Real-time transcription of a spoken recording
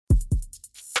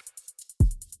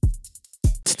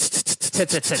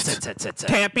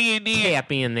Happy in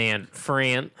the end,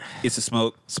 friend. It's a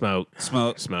smoke Smoke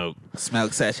session.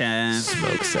 Smoke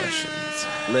sessions.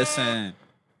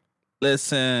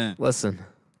 Listen.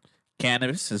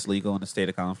 Cannabis is legal in the state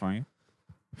of California.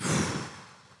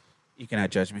 You cannot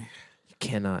judge me. You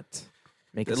cannot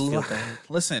make us feel bad.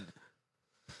 Listen.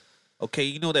 Okay,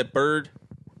 you know that bird,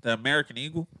 the American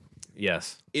eagle?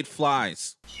 Yes. It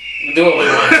flies. Do what we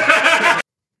want.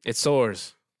 It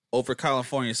soars over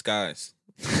California skies.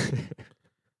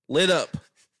 Lit up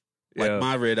like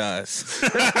my red eyes.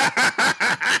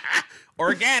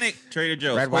 Organic Trader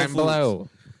Joe's. Red, white, and blue.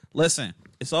 Listen,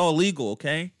 it's all legal,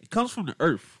 okay? It comes from the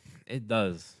earth. It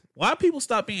does. Why people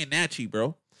stop being natchy,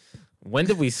 bro? When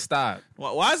did we stop?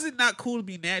 Why is it not cool to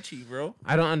be natchy, bro?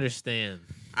 I don't understand.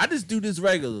 I just do this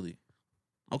regularly.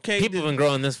 Okay? People have been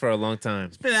growing this for a long time.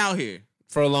 It's been out here.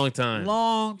 For a long time.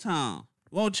 Long time.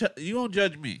 You won't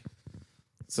judge me.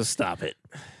 So stop it.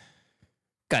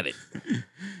 Got it.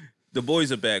 The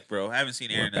boys are back, bro. I haven't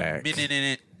seen Aaron in a minute in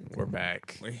it. We're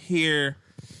back. We're here.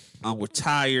 We're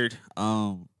tired.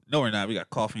 No, we're not. We got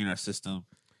coffee in our system.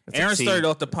 Aaron started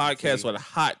off the podcast with a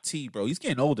hot tea, bro. He's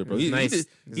getting older, bro. He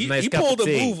pulled a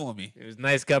move on me. It was a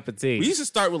nice cup of tea. We used to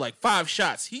start with like 5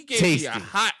 shots. He gave me a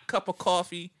hot cup of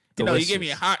coffee. Delicious. He gave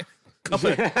me a hot cup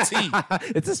of tea.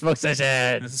 It's a smoke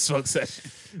session. It's a smoke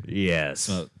session. Yes.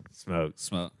 Smoke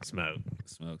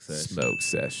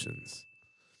sessions.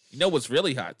 You know what's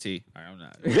really hot, T? I'm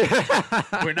not.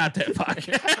 We're not that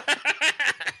podcast.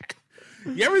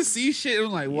 You ever see shit?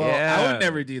 I'm like, well, I would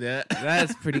never do that.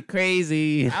 That's pretty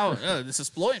crazy. This is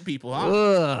exploiting people, huh?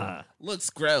 Ugh. Looks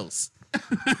gross.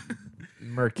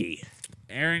 Murky.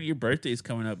 Aaron, your birthday's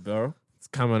coming up, bro. It's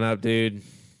coming up, dude.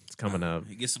 It's coming up.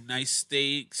 You get some nice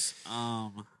steaks.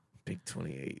 Big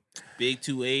 28. Big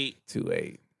 28.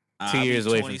 28. 2 years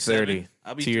away from 30.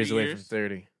 I'll be 2 years 3 away years. from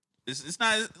 30. It's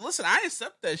not. Listen, I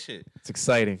accept that shit. It's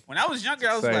exciting. When I was younger,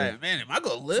 I was like, man, am I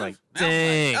gonna live? Like, now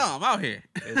dang. I'm out here.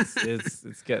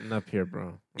 It's getting up here,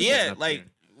 bro.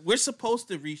 We're supposed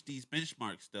to reach these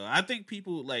benchmarks, though. I think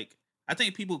people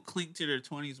cling to their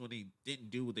 20s when they didn't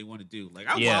do what they want to do. Like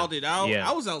I wilded out. Yeah.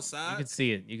 I was outside. You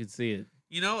could see it.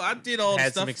 You know, I did all the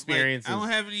stuff. Some experiences. Like, I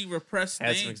don't have any repressed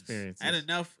things. Some experiences. I had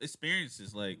enough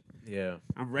experiences. Like, yeah,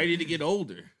 I'm ready to get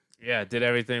older. Yeah, did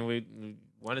everything we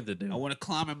wanted to do. I want to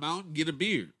climb a mountain, get a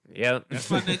beard. Yeah, that's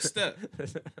my next step.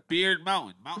 Beard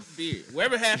mountain beard.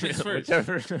 Whatever happens first.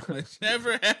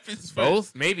 Whichever happens first.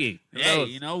 Both, maybe.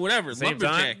 Hey, whatever. Same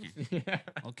Lumberjacking. Yeah.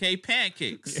 Okay,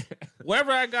 pancakes.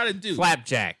 Whatever I gotta do.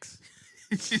 Flapjacks.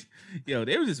 Yo,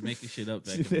 they were just making shit up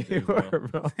back in the day, bro.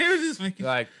 They were just making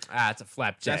it's a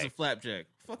flapjack. That's a flapjack.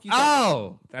 Fuck you.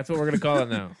 Oh, that's what we're gonna call it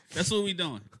now. That's what we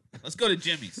doing. Let's go to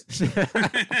Jimmy's.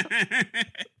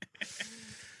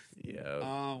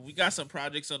 Yeah. We got some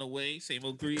projects on the way. Same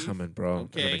old greed. Coming, bro.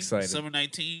 Okay. I'm excited. Summer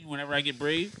 19. Whenever I get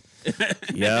brave.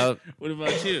 Yep. What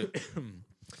about you?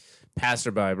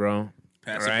 Passerby, bro.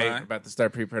 Passerby. All right, we're about to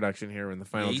start pre-production here. We're in the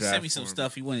final draft. He sent me some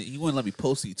stuff. He wouldn't let me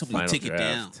post it. He told me to take it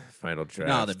down. Final draft.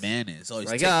 No, the man is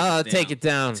always like, take it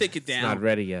down. Take it down. It's not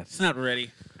ready yet. It's not ready.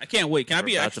 I can't wait. Can I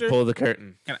be extra? About to pull the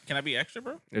curtain. Can I be extra,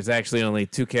 bro? There's actually only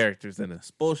 2 characters in it.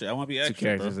 It's bullshit. I want to be extra. 2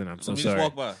 characters in it. I'm so sorry.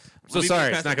 Just walk by. I'm so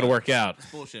sorry. It's not going to work out.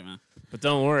 It's bullshit, man. But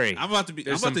don't worry. I'm about to join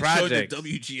the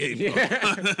WGA, bro.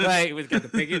 Yeah. Right, we got the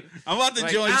picket. I'm about to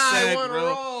join SAG, bro.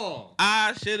 Roll.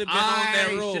 I should have been on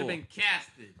that roll. Should have been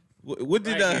casted. What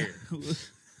did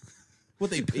what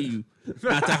they pay you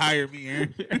not to hire me,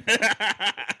 Aaron?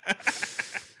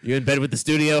 You in bed with the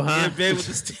studio, huh? You in bed with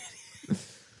the studio.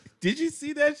 Did you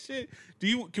see that shit?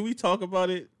 Can we talk about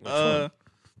it? The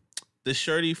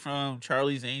shorty from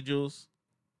Charlie's Angels.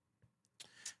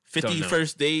 50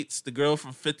 First Dates, the girl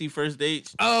from 50 First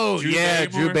Dates. Oh,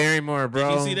 Drew Barrymore,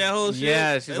 bro. Did you see that whole shit?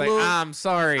 Yeah, she's like, I'm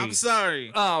sorry. I'm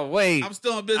sorry. Oh, wait. I'm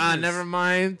still in business. Never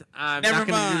mind. I'm not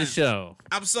going to do the show.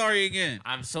 I'm sorry again.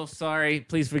 I'm so sorry.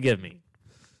 Please forgive me.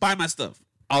 Buy my stuff.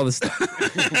 All the stuff.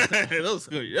 That was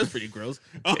good. That's pretty gross.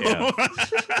 Yeah.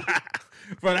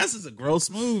 Bro, that's just a gross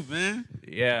move, man.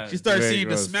 Yeah. She started seeing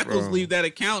the Smeckles leave that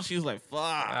account. She was like,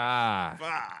 fuck.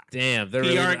 Fuck. Damn, they're PR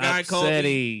really guy called me.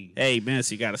 upsetty. Hey, man,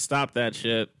 so you got to stop that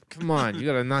shit. Come on, you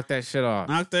got to knock that shit off.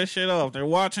 Knock that shit off. They're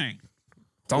watching.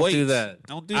 Don't do that.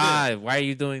 Don't do that. Why are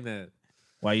you doing that?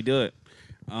 Why you do it?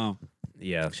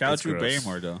 Yeah. Shout out to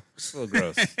Barrymore, though. It's a little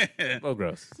gross. A little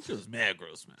gross. She was mad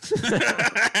gross, man.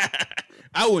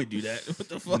 I wouldn't do that. What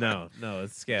the fuck? No,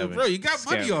 it's scabbing. Bro, you got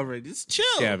money already. Just chill.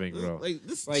 Scabbing, bro. Like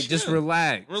just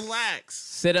relax. Relax.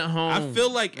 Sit at home. I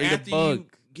feel like after you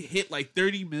hit like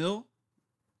 30 mil,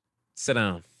 sit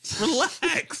down.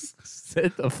 Relax.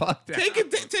 Sit the fuck down. Take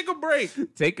a break.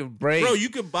 Take a break. Bro, you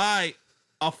could buy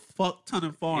a fuck ton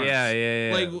of farms.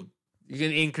 Yeah. Like you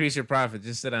can increase your profit.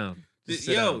 Just sit down.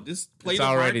 Just play it's the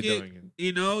already market. doing it.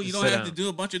 You know, you Just don't have to do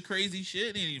a bunch of crazy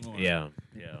shit anymore. Yeah.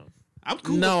 I'm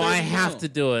cool. No, with I 30 have mil. to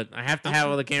do it. I have to have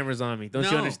all the cameras on me. Don't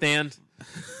you No. understand?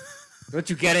 Don't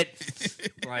you get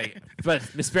it? Like,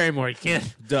 but Miss Barrymore, you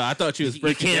can't. Duh, I thought you was You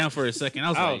breaking can't- down for a second. I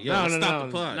was like, yo, stop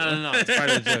the pod. No. It's part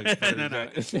of the joke. It's part of the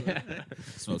joke.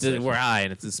 Smoke It's sessions. we're high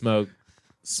and it's a smoke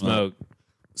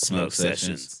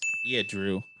sessions. Yeah,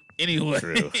 Drew. Anyway,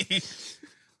 Drew.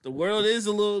 the world is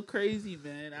a little crazy,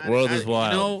 man. The world is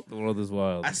wild. You know, The world is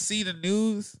wild. I see the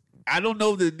news. I don't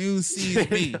know if the news sees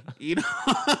me. You know,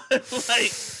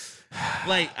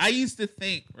 like I used to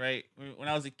think, right, when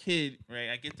I was a kid, right,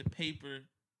 I get the paper,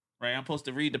 right, I'm supposed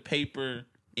to read the paper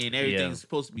and everything's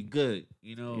supposed to be good.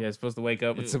 You know, Yeah, supposed to wake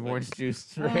up with some like- orange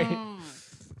juice, right?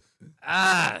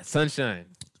 Sunshine.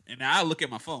 And now I look at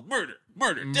my phone. Murder,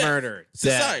 death, Murder,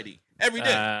 society, every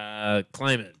day.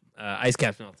 Climate, ice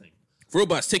caps melting.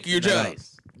 Robots taking your job.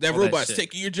 Ice. That All that robot's shit.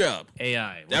 taking your job.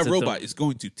 AI. That robot is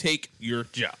going to take your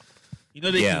job. You know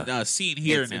they can see and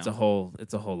hear now. It's a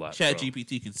whole lot. Chat bro.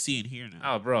 GPT can see and hear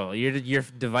now. Oh, bro, your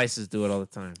devices do it all the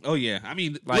time. Oh yeah, I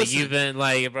mean, Like listen, you've been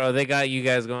like, bro, they got you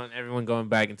guys going, everyone going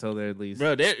back until they're at least.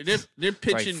 bro. They're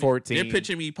pitching 14, they're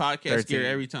pitching me podcast 13. gear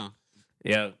every time.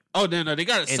 Yeah, Oh no, they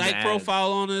got a In the site ads.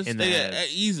 profile on us. In the They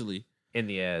ads. easily. in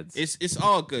the ads. It's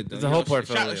all good though. It's a You whole know,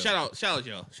 portfolio. Shout out,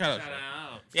 y'all. Shout out. out.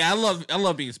 Yeah, I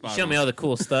love being spotted. Show me all the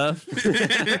cool stuff.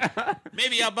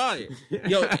 Maybe I'll buy it.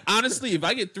 Yo, honestly, if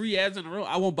I get 3 ads in a row,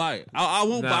 I won't buy it. I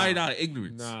won't Nah. buy it out of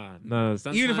ignorance. No.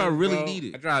 Even if I really bro, need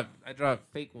it. I drop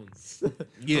fake ones.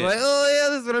 Yeah. I'm like, oh yeah,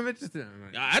 this is what I'm interested in. I'm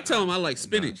like, I tell them I like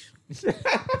spinach.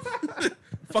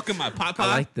 Fucking my pot pie. I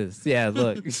like this. Yeah,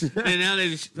 look. And now they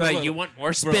just, Like, you want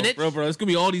more spinach? bro. It's gonna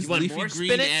be all these You want leafy more green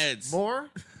spinach? ads. More?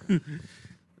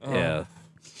 Oh. Yeah.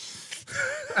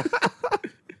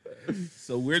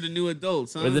 So we're the new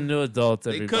adults, huh? We're the new adults,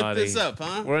 They everybody. cooked this up,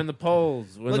 huh? We're in the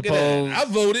polls. We're Look in at the polls.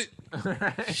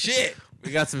 that. I voted. Shit.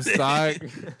 We got some stock.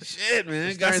 Shit, man.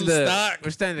 We're Got some starting stock.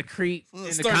 We're starting to creep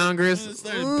into Starting- Congress.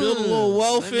 starting to build a little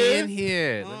welfare. Let me in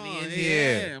here. Let me in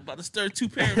here. I'm about to start a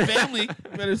 2-parent family.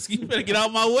 You better get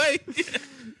out my way.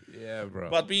 Yeah, bro.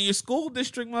 About to be in your school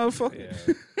district, motherfucker.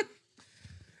 Yeah.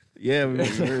 Yeah,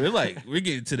 we're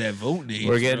getting to that voting age.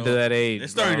 We're getting bro. to that age. They're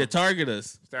starting bro. to target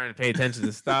us. Starting to pay attention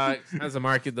to stocks. How's the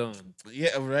market doing? Yeah,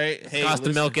 right. Hey, Cost of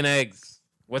listen. milk and eggs.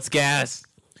 What's gas?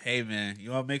 Hey, man,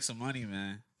 you want to make some money,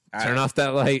 man? Turn off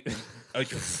that light.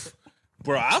 Okay.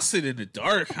 Bro, I'll sit in the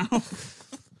dark. I don't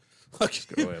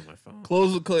fucking Go away with my phone.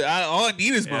 close the clip. All I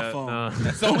need is my Yeah, phone. no.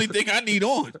 That's the only thing I need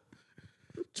on.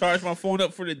 Charge my phone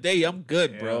up for the day. I'm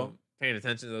good, bro. Paying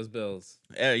attention to those bills.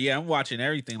 Yeah, I'm watching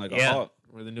everything like a Yeah. hawk.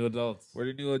 We're the new adults. We're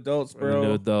the new adults, We're bro. the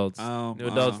new adults. New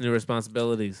adults, um, new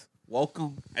responsibilities.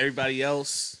 Welcome, everybody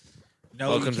else.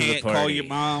 No, Welcome you to the can't call party. your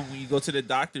mom when you go to the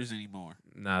doctors anymore.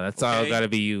 Nah, that's all Okay. gotta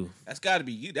be you. That's got to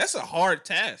be you. That's a hard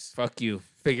task, Fuck you.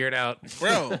 Figure it out.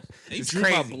 bro. They It's drew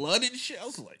my crazy. blood and shit. I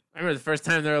was like, I remember the first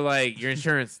time they were like, your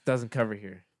insurance doesn't cover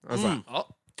here. I was like,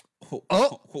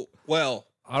 well,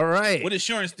 all right. what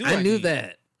insurance do I knew need?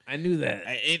 that. I knew that.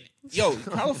 And yo,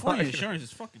 California insurance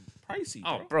is fucking pricey.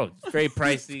 Oh, bro, it's very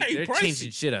pricey. Very They're pricey.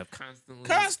 changing shit up constantly.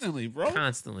 Constantly, bro.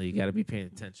 Constantly. You got to be paying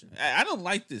attention. I don't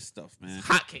like this stuff, man.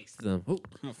 Hotcakes to them.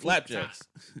 Ooh. Flapjacks.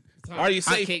 It's hot. Are you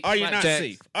safe? Hotcakes, Are you not flapjacks.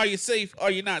 safe? Are you safe?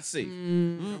 Are you not safe?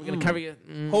 We're going to cover you.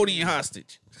 Holding you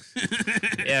hostage.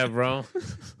 Yeah, bro.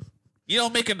 You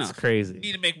don't make It's enough. You crazy.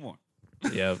 need to make more.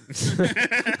 Yep.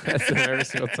 That's it every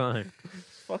single time.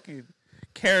 Fucking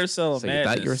carousel of So you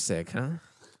madness. thought you were sick,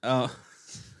 huh?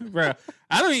 Bro,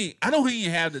 I don't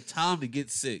even have the time to get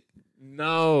sick.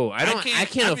 No, I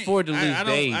can't afford to lose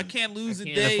days. I can't lose a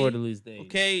can't day. afford to lose days.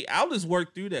 Okay, I'll just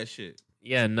work through that shit,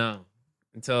 Yeah, no.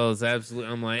 Until it's absolute.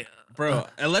 I'm like, bro.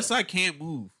 Unless I can't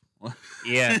move.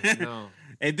 yeah, no.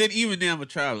 And then even then, I'm a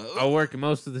traveler. I'll work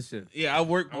most of the shit. Yeah, I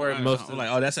work most of I'm like,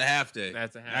 oh, that's a half day.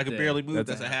 That's a half I can day. barely move. That's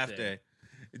That's, a a half half day.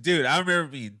 day. Dude, I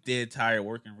remember being dead tired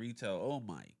working retail. Oh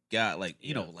my god, like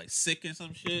you Yeah. know, like sick and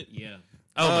some shit. Yeah.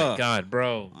 Oh my god,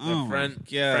 bro. Oh The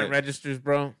front my God. registers,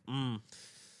 bro, Mm.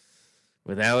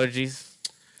 with allergies,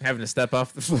 having to step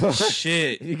off the floor.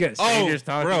 Shit. You got strangers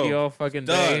talking bro. to you all fucking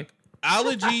Doug, day.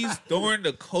 allergies during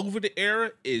the COVID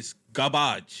era is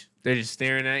garbage. They're just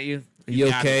staring at you. Are You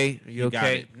you got okay? it. Are You you got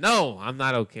okay? it. No, I'm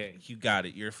not okay. You got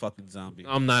it. You're a fucking zombie.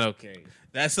 I'm not okay.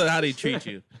 That's how they treat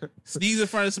you. Sneeze in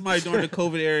front of somebody during the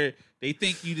COVID era, they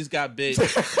think you just got bit.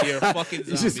 You're a fucking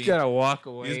zombie. You just gotta walk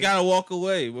away. You just gotta walk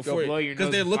away go before blow your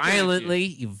nose they're looking violently.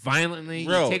 You violently.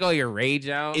 Bro. You take all your rage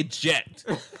out. at you. Eject.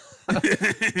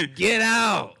 Get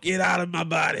out. Get out of my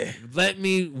body. Let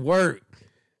me work.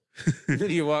 Then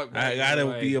you walk back. I gotta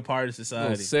like, be a part of "How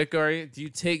society. sick are you? Do you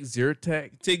take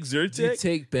Zyrtec? Take Zyrtec. Do you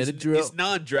take Benadryl? It's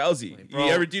non-drowsy. Like, you bro.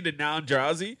 ever do the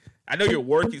non-drowsy? I know you're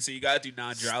working, so you gotta do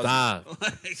non-drowsy. Stop.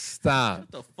 Like, Stop.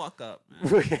 shut the fuck up,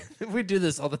 man. We do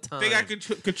this all the time. Think I can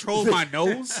control my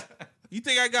nose? You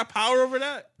think I got power over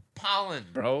that? Pollen,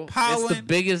 bro. Pollen. It's the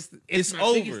biggest. It's my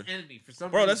over. biggest enemy for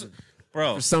some Bro, reason.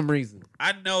 Bro, For some reason.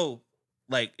 I know,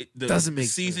 like, the Doesn't make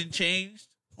season sense. changed.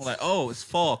 I'm like, oh, it's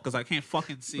fall because I can't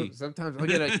fucking see. Sometimes I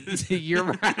get a year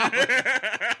round.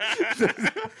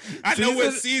 I know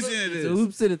what season it It's a is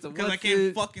oops it. It's a because I what's can't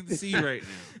it. fucking see right now.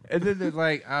 And then they're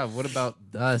like, what about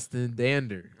dust and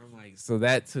dander? I'm like, so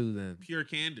that too then. Pure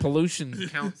candor. Pollution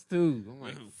counts too. I'm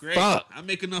like, Great. fuck. I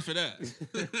make enough of that.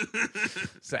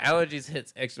 So allergies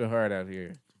hits extra hard out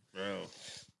here. Bro.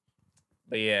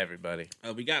 But yeah, everybody.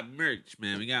 We got merch,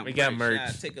 man. We got merch.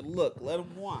 Yeah, take a look. Let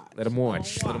them watch. Let them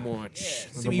watch. Let them watch. Yeah.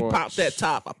 Let See 'em me watch. pop that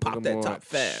top. I pop Let 'em that top watch.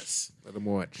 fast. Let them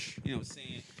watch. You know what I'm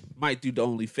saying? Might do the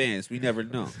OnlyFans. We never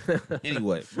know.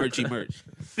 Anyway, merch.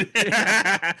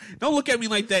 Don't look at me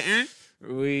like that, Aaron.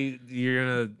 You're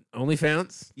gonna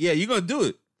OnlyFans? Yeah, you're going to do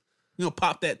it. You're going to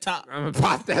pop that top. I'm gonna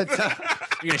pop that top.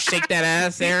 You're gonna shake that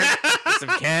ass, Aaron? With some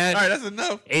cash. All right, that's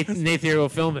enough. Eighth year will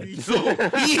film it.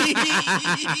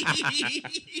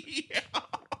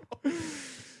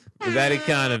 With that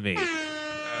economy.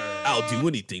 I'll do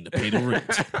anything to pay the rent.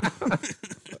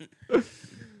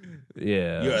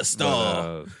 Yeah. You're a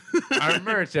star. Our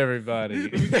merch, everybody.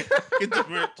 Get the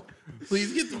merch.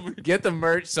 Please get the merch. Get the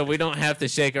merch so we don't have to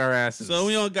shake our asses. So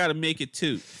we all got to make it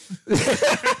too.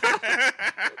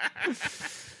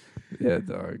 Yeah,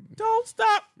 dog. Don't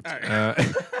stop. All right. Uh,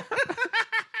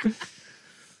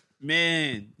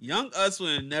 Man, young us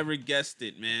would have never guessed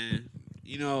it, man.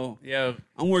 You know, yeah.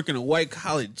 I'm working a white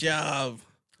collar job.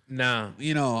 No.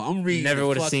 You know, I'm reading. Never the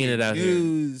would have seen fucking it out here.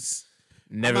 news.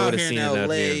 Never I'm out would have here seen in it out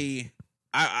LA. here.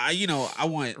 I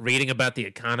want Reading about the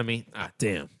economy.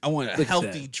 Damn. a Look at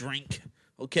healthy that. drink.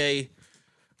 Okay.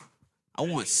 I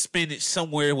want spinach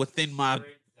somewhere within my.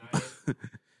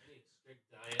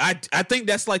 I think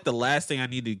that's like the last thing I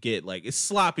need to get. Like, it's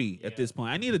sloppy at this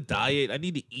point. I need a diet. I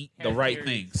need to eat the right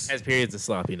things. Has periods of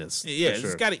sloppiness. Yeah, for sure.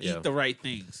 just got to Yeah. eat the right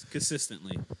things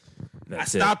consistently.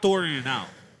 That's I stopped ordering it out.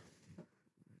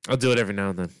 I'll do it every now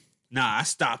and then. Nah, I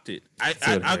stopped it. I Do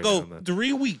it every go now and then.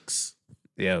 3 weeks,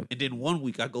 Yeah. and then 1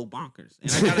 week I go bonkers,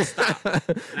 and I gotta stop.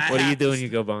 What do you do when you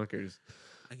go bonkers?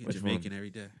 I get Which Jamaican every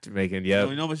day. Jamaican, yeah.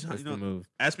 You know how much? That's the move.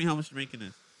 Ask me how much Jamaican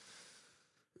is.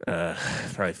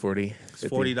 Probably 40. It's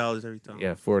 $40 every time.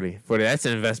 Yeah, 40. That's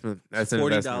an investment. That's an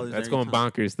 $40 investment. That's every going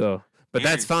time. bonkers though. But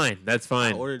that's fine. That's I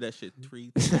fine. ordered that shit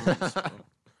 3 times. Bro.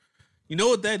 You know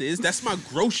what that is? That's my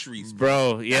groceries,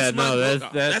 Bro, yeah,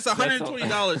 that's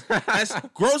 $120. That's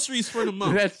groceries for the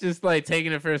month, That's just like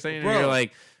taking it for a second Bro. and you're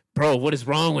like, bro, what is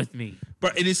wrong with me?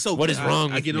 bro. It is so. What is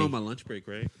wrong I with get me? on my lunch break,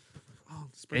 right? Oh,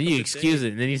 And you excuse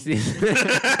it, and then you see,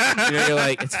 you're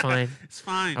like, it's fine. It's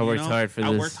fine. I worked hard for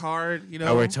I this. worked hard. You know,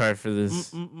 I worked hard for this.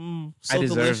 So I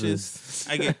deserve delicious. this.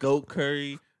 I get goat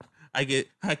curry. I get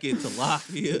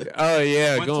tilapia. Oh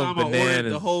yeah, One going time I ordered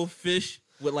bananas. the whole fish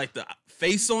with like the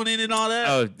face on it and all that.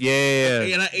 Oh yeah.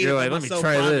 And I ate You're it like, by let me myself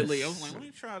try privately. this. I was like, let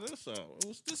me try this out.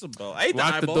 What's this about? I ate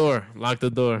Lock the the eyeball. door. Lock the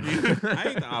door. I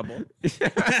ate the eyeball.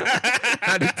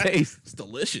 How'd it taste? It's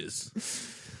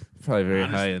delicious. Probably very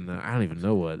Honestly. high in the. I don't even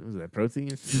know what was that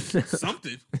protein.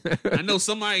 Something. I know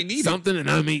somebody needed Something, and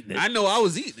I'm eating it. it. I know I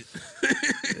was eating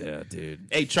it. Yeah, dude.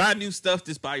 Hey, try new stuff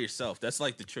just by yourself. That's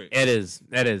like the trick. It is,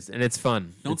 and it's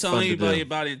fun. Don't It's tell fun to anybody do.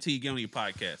 about it until you get on your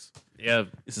podcast. Yeah,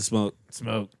 It's a smoke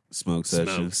smoke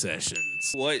session.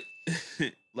 sessions. What,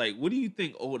 like, what do you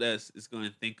think old S is going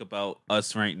to think about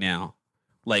us right now?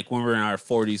 Like when we're in our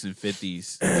 40s and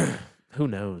 50s. Who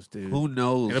knows, dude? Who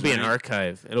knows? It'll be an right?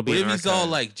 archive. It'll be What an if he's archive. all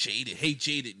like jaded? Hey,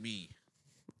 jaded me.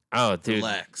 Oh, dude.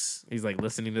 Relax. He's like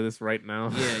listening to this right now.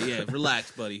 Yeah.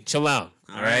 Relax, buddy. Chill out.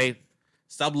 All right.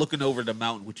 Stop looking over the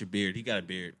mountain with your beard. He got a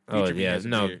beard. Oh Future me yeah, has a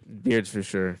no beard. beards for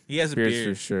sure. He has a beards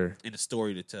beard for sure. and a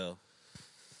story to tell.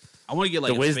 I want to get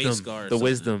like The a face wisdom, scar. Or the something,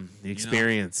 wisdom, the know?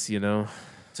 experience. You know.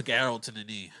 Took an arrow to the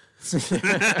knee.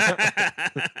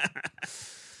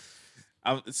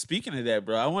 Speaking of that,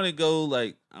 bro, I want to go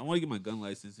I want to get my gun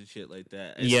license and shit like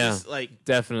that. It's Yeah. just, like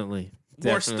Definitely.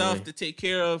 more stuff to take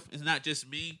care of. It's not just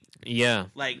me. Yeah.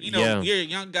 Like, you know, Yeah. you're a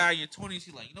young guy in your 20s.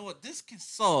 You're like, you know what? This can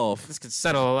solve. This could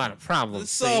settle a lot of problems.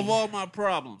 Let's solve see? all my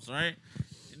problems, right?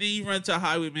 And then you run to a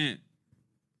highwayman.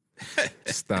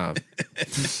 Stop.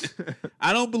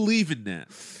 I don't believe in that.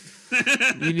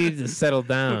 You need to settle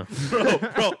down.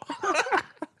 bro.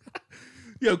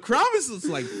 Yo, crime is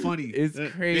like funny. It's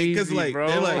crazy, because like bro.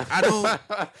 they're like, I don't.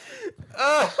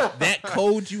 That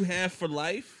code you have for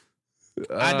life,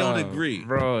 I don't agree.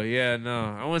 Bro, yeah,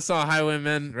 no. I once saw a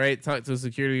highwayman, right, talk to a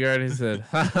security guard and he said,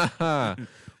 ha ha ha,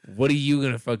 what are you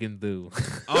gonna fucking do?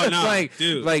 Oh, no, like,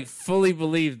 dude. Like, fully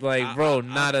believed, like, bro,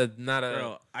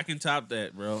 Bro, I can top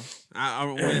that, bro. I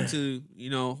went into,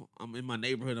 I'm in my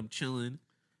neighborhood, I'm chilling,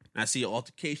 and I see an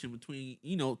altercation between,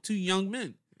 two young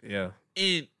men. Yeah.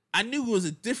 And I knew there was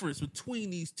a difference between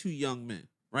these two young men,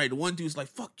 right? The one dude's like,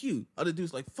 fuck you. The other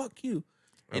dude's like, fuck you.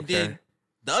 And then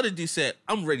the other dude said,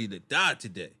 I'm ready to die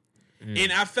today.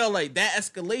 And I felt like that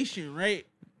escalation, right?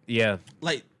 Yeah.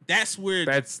 Like, that's where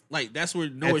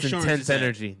no assurance intense is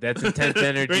energy. That's intense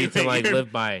energy to, like,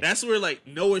 live by. That's where, like,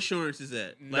 no assurance is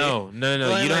at. Like, no.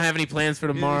 Like, you don't have any plans for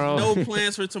tomorrow. No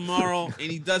plans for tomorrow,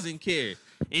 and he doesn't care.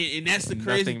 And that's the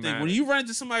crazy thing. Matters. When you run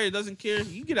into somebody that doesn't care,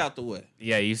 you get out the way.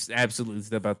 Yeah, you absolutely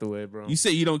step out the way, bro. You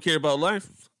say you don't care about life?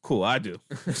 Cool, I do.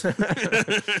 That's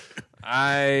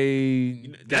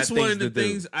one of the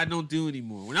things I don't do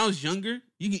anymore. When I was younger,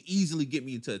 you can easily get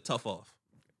me into a tough off.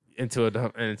 Into a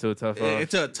tough off. Into a tough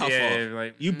off.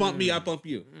 Like, you bump me, I bump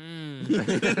you.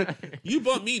 You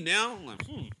bump me now, I'm like,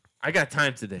 I got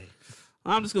time today.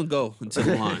 I'm just gonna go into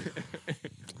the line.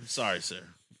 I'm sorry, sir.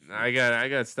 I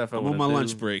got stuff I want to do. I'm on my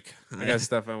lunch break. I got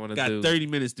stuff I want to do. Got 30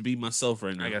 minutes to be myself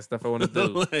right now. I got stuff I want to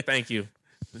do. Thank you.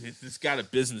 It's got a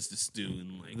business to do.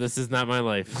 And like, this is not my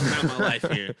life. It's not my life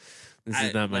here. This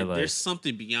is not my life. There's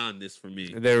something beyond this for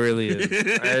me. There really is.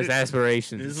 There's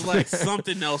aspirations. There's like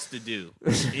something else to do.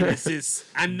 And it's just,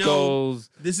 I know goals,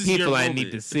 this is people your I moment.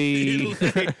 need to see.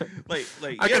 like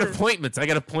I got appointments. I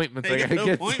got appointments. I got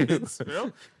appointments,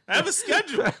 bro. I have a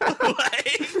schedule.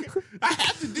 I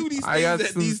have to do these things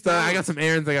at these times. I got some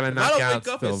errands I got to knock out. I don't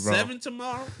wake up at 7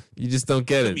 tomorrow. You just don't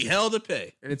get it. Be hell to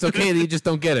pay. And it's okay that you just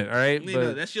don't get it, all right?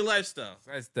 But that's your lifestyle.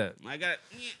 That's that. I got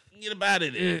get up out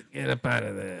of there. Get up out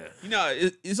of there.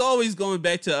 It's always going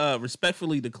back to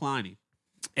respectfully declining.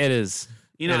 It is.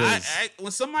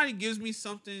 When somebody gives me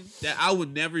something that I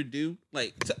would never do,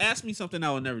 like to ask me something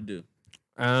I would never do.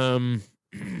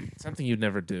 Something you'd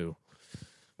never do.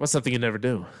 What's something you'd never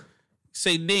do?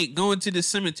 Say, Nate, go into the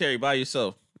cemetery by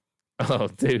yourself. Oh,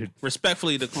 dude.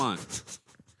 Respectfully decline.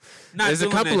 There's a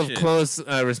couple of close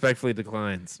respectfully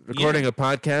declines. Recording a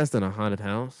podcast in a haunted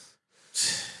house.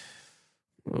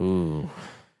 Ooh.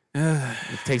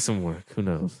 It takes some work. Who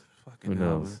knows? Who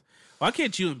knows? Why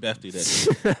can't you and Beth do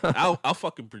that? I'll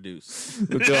fucking produce.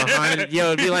 We'll do a haunted,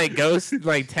 it'd be like ghost,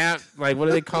 like tap, like what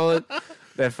do they call it?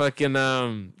 That fucking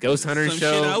ghost hunter Some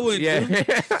show. Shit I wouldn't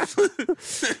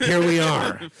do. Here we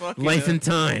are. Life and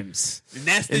Times. And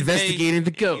that's the investigating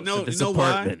day, the ghost of this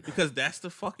apartment. Why? Because that's the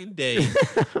fucking day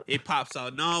it pops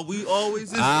out. No, we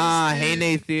always hey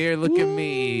Nathan, look at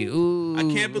me. Ooh. I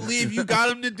can't believe you got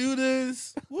him to do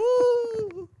this.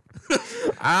 Woo.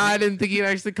 I didn't think he'd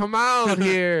actually come out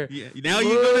here. Yeah, now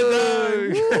you're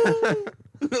gonna die.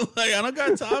 Like, I don't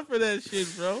got time for that shit,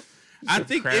 bro. I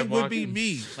think it would be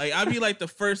me. Like, I'd be like the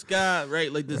first guy,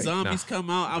 right? Like, the zombies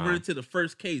come out, I run into the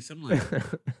first case. I'm like...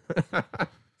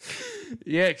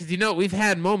 Yeah, because, we've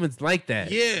had moments like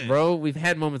that. Yeah. Bro, we've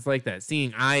had moments like that.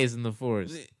 Seeing eyes in the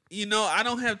forest. I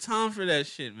don't have time for that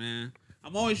shit, man.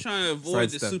 I'm always trying to avoid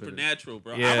the supernatural,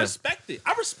 bro. Yeah. I respect it.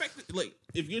 Like,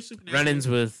 if you're supernatural... Run-ins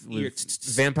with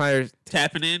vampires.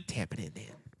 Tapping in, man.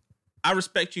 I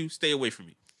respect you. Stay away from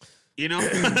me.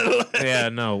 Yeah,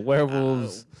 no.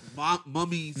 Werewolves.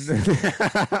 Mummies.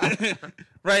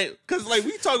 Right? Because, like,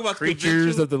 we talk about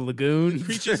creatures of the lagoon.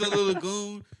 Creatures of the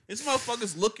lagoon. This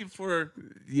motherfucker's looking for...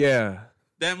 Yeah.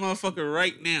 That motherfucker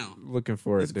right now. Looking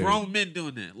for it, dude. Grown men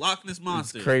doing that. Loch Ness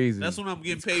Monster. It's crazy. That's what I'm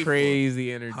getting paid for.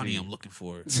 Crazy energy. Honey, I'm looking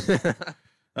for it.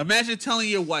 Imagine telling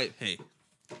your wife, hey,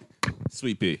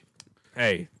 sweet pea.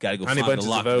 Hey, gotta go honey find the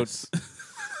Loch Ness.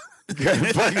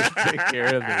 Gotta fucking take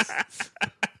care of this.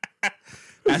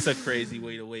 That's a crazy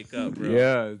way to wake up, bro.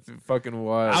 Yeah, it's fucking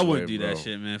wild. I wouldn't do that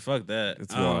shit, man. Fuck that.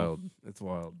 It's wild. It's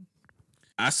wild.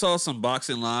 I saw some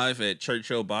boxing live at Church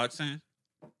Show Boxing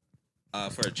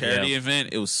for a charity event.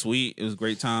 It was sweet. It was a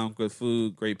great time, good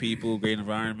food, great people, great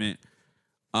environment.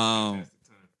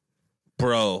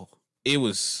 Bro,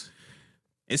 it's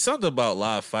something about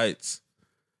live fights.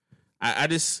 I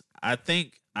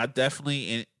think I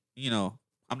definitely,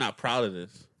 I'm not proud of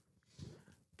this,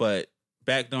 but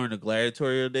back during the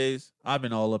gladiatorial days, I've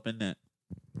been all up in that.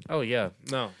 Oh, yeah.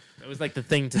 No. That was like the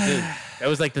thing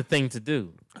to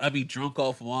do. I'd be drunk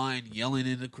off wine, yelling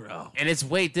in the crowd. And it's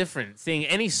way different. Seeing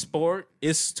any sport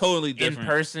it's totally different. In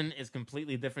person is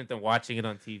completely different than watching it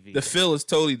on TV. The feel is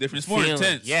totally different. It's more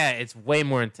intense. Yeah, it's way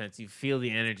more intense. You feel the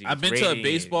energy. I've been to a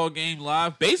baseball game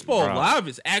live. Baseball live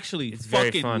is actually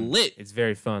fucking lit. It's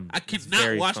very fun. I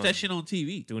cannot watch that shit on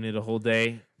TV. Doing it a whole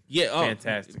day. Yeah,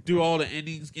 fantastic. Do all the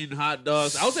endings, getting hot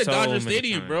dogs. I was at So Dodger many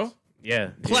Stadium, times. bro.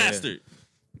 Yeah, Plastered.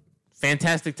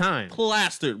 Fantastic time.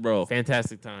 Plastered, bro.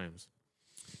 Fantastic times.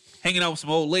 Hanging out with some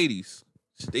old ladies.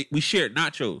 We shared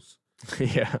nachos.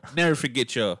 Yeah. Never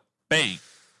forget y'all. Bang.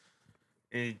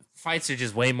 And fights are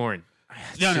just way more.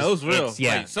 No, it was real.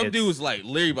 Like, some dude was like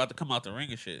literally about to come out the ring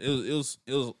and shit. It was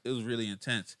really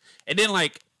intense. And then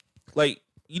like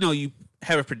you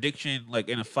have a prediction like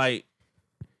in a fight,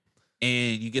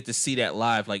 and you get to see that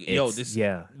live. Like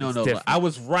I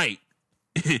was right,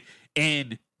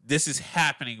 and this is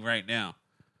happening right now.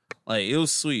 Like it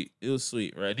was sweet. It was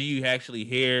sweet, right? Then you actually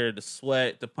hear the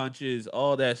sweat, the punches,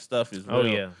 all that stuff is real. Oh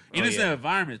yeah, and it's an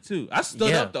environment too. I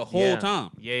stood up the whole time.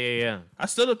 Yeah. I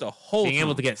stood up the whole time. Being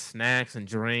able to get snacks and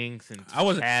drinks and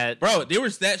bro. There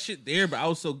was that shit there, but I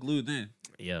was so glued in.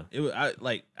 Yeah, it was.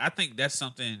 I think that's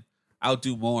something I'll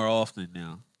do more often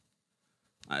now.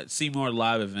 I see more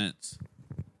live events,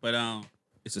 but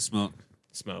it's a smoke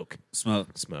sessions.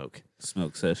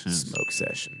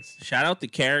 Shout out the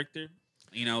character.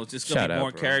 You know, it's just gonna be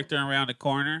more character around the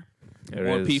corner,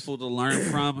 more people to learn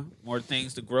from, more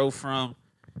things to grow from.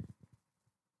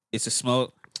 It's a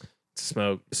smoke. It's a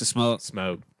smoke. It's a smoke.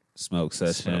 Smoke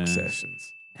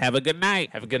sessions. Have a good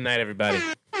night. Have a good night, everybody.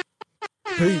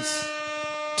 Peace.